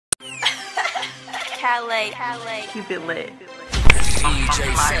Calais. Keep it lit.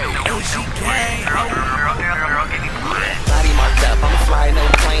 DJ Say, LG gang. Body marked up, I'm fly no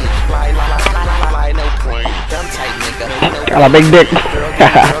plane. Fly no plane. Dumb tight nigga. Got a big dick.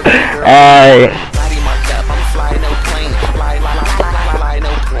 Alright. Body marked up, I'm fly no plane. Fly no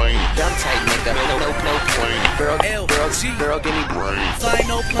plane. Dumb tight nigga. No plane. Girl, give me brain. Fly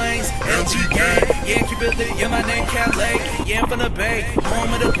no planes, LG gang. Yeah, keep it lit, yeah, my name Calais. Yeah, I'm from the Bay,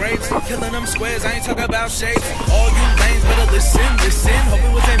 home of the grapes. Killing them squares, I ain't talking about shapes. All you lanes better listen. Hope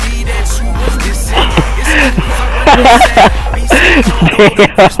it wasn't me that you was dissing. It's me,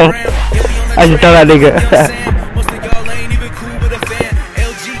 cause I'm running. I just tell that nigga. Most of y'all ain't even cool with a fan.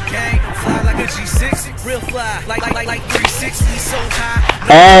 LG gang, fly like a G6. Real fly, like 360, so high.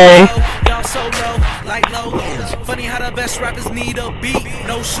 Hey. Y'all so low, like low. Funny how the best rappers need a beat.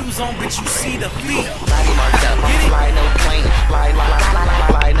 No shoes on, bitch, you see the feet. Body marked up, fly no plane. Fly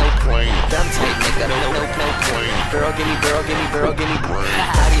no plane. Dumb tight nigga, no plane. Girl, give me brain.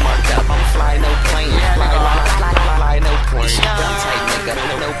 Body marked up, I'm fly no plane. Fly no plane. Dumb tight nigga,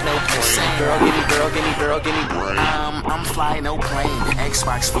 no plane. Girl, give me brain. I'm fly no plane.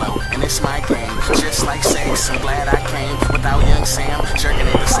 Xbox flow, and it's my game. Just like sex, I'm glad I came without young Sam jerking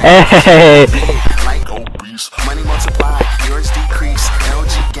it the same. Hey. Like obese, money multiply, yours decrease.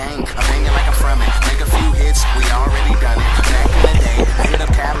 LG gang, I'm banging like I'm from it. Make a few hits, we already done it. Back in the day, I hit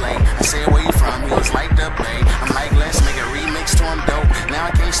up Calais. I said where you from, he was like the Bay. I'm like, let's make a remix to him dope. Now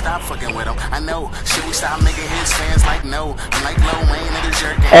I can't stop fucking with him. I know, should we stop making hits? Fans like no. I'm like Lil Wayne, it is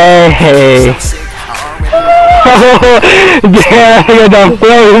your game. Hey. So sick, I already know. Yeah, I got the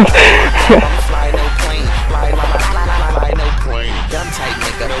flames. Fly no plane, fly no plane. Dumb tight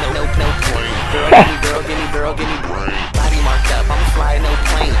nigga, no plane. Girl, give me brain. Body marked up, I'm fly no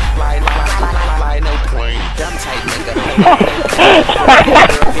plane. Fly no plane. Dumb tight nigga, no plane.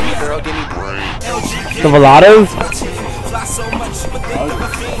 Girl, give me brain. The Velados?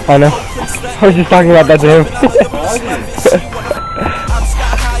 I know. I was just talking about that to him.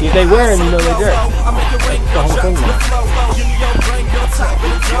 If they wear it, you know they dress. That's the whole thing, man.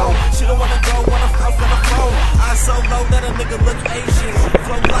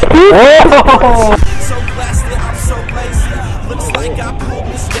 Oh! So blasted, I'm so lazy. Looks like I pulled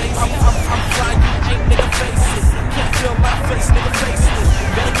Miss Daisy. I'm flying, you ain't nigga faces. Can't feel my face, nigga faceless.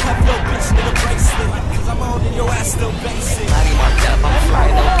 Better cuff your bitch, nigga bracelet. Cause I'm on in your ass still basic. Body marked up, I'm fly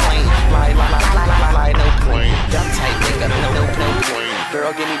no plane. Fly no plane. Dumb tight nigga, no plane.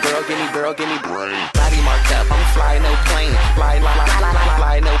 Girl, give me brain. Body marked up, I'm fly no plane. Fly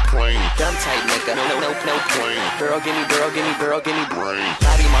no plane. Dumb tight nigga, no plane. Girl, give me brain.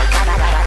 Body marked up.